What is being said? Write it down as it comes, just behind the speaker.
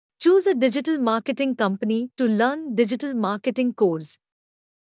Choose a digital marketing company to learn digital marketing course.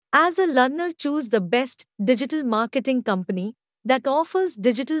 As a learner, choose the best digital marketing company that offers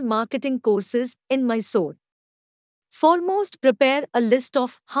digital marketing courses in Mysore. Foremost, prepare a list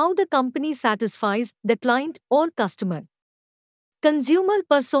of how the company satisfies the client or customer. Consumer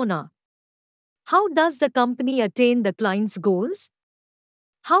persona. How does the company attain the client's goals?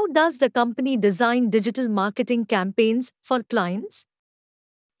 How does the company design digital marketing campaigns for clients?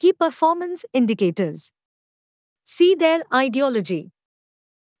 Key performance indicators. See their ideology.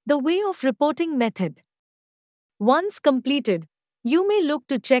 The way of reporting method. Once completed, you may look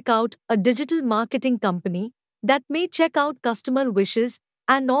to check out a digital marketing company that may check out customer wishes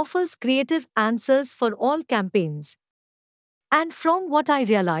and offers creative answers for all campaigns. And from what I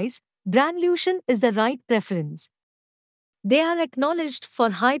realize, Brandlution is the right preference. They are acknowledged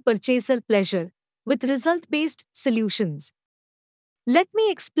for high purchaser pleasure with result based solutions. Let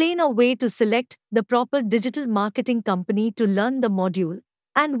me explain a way to select the proper digital marketing company to learn the module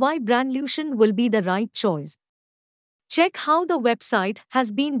and why Brandlution will be the right choice. Check how the website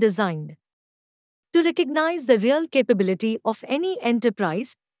has been designed. To recognize the real capability of any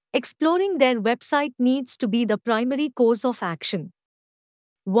enterprise, exploring their website needs to be the primary course of action.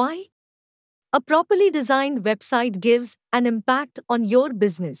 Why? A properly designed website gives an impact on your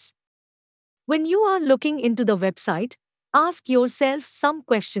business. When you are looking into the website, ask yourself some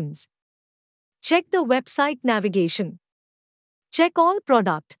questions. Check the website navigation. Check all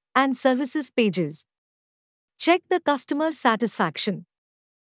product and services pages. Check the customer satisfaction.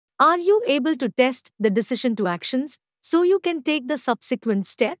 Are you able to test the decision to actions so you can take the subsequent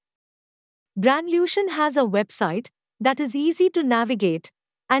step? Brandlution has a website that is easy to navigate,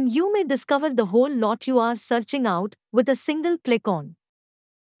 and you may discover the whole lot you are searching out with a single click on.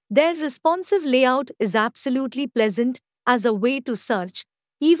 Their responsive layout is absolutely pleasant as a way to search,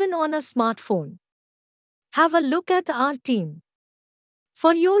 even on a smartphone. Have a look at our team.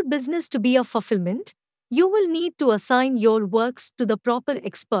 For your business to be a fulfillment, you will need to assign your works to the proper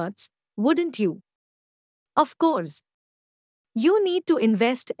experts, wouldn't you? Of course. You need to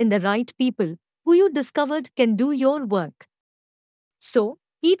invest in the right people who you discovered can do your work. So,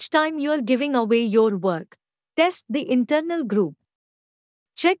 each time you are giving away your work, test the internal group.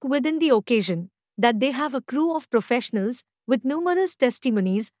 Check within the occasion that they have a crew of professionals with numerous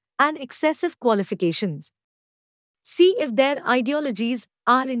testimonies and excessive qualifications. See if their ideologies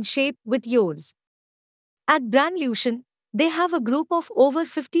are in shape with yours. At Brandlution, they have a group of over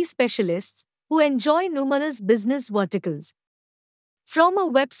 50 specialists who enjoy numerous business verticals. From a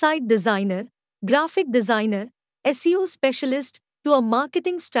website designer, graphic designer, SEO specialist, to a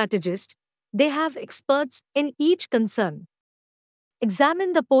marketing strategist, they have experts in each concern.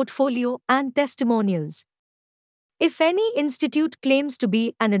 Examine the portfolio and testimonials. If any institute claims to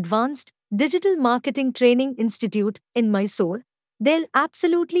be an advanced digital marketing training institute in Mysore, they'll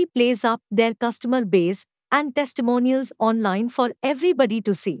absolutely place up their customer base and testimonials online for everybody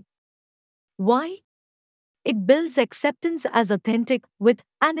to see. Why? It builds acceptance as authentic with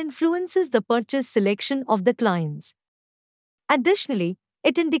and influences the purchase selection of the clients. Additionally,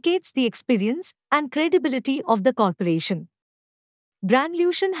 it indicates the experience and credibility of the corporation.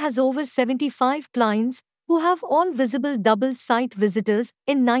 Brandlution has over 75 clients who have all visible double site visitors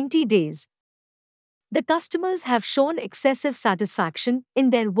in 90 days. The customers have shown excessive satisfaction in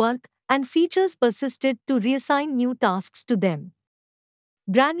their work and features persisted to reassign new tasks to them.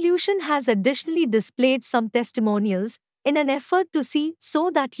 Brandlution has additionally displayed some testimonials in an effort to see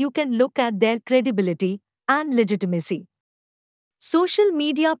so that you can look at their credibility and legitimacy. Social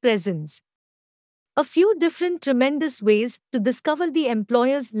media presence. A few different tremendous ways to discover the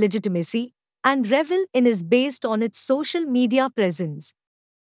employer's legitimacy and revel in is based on its social media presence.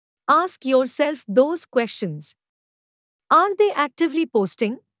 Ask yourself those questions. Are they actively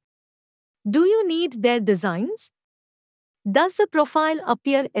posting? Do you need their designs? Does the profile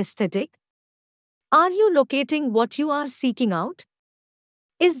appear aesthetic? Are you locating what you are seeking out?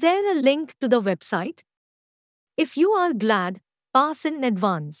 Is there a link to the website? If you are glad, pass in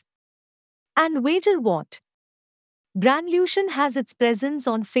advance. And wager what? Brandlution has its presence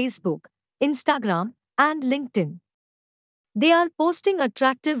on Facebook, Instagram, and LinkedIn. They are posting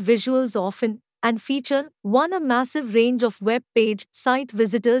attractive visuals often and feature a massive range of web page site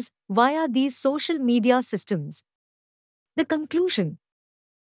visitors via these social media systems. The conclusion.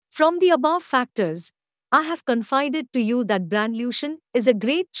 From the above factors, I have confided to you that Brandlution is a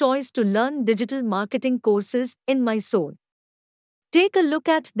great choice to learn digital marketing courses in Mysore. Take a look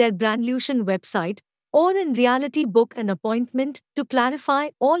at their Brandlution website or in reality book an appointment to clarify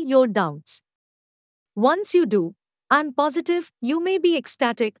all your doubts. Once you do, I'm positive you may be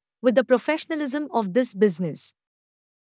ecstatic with the professionalism of this business.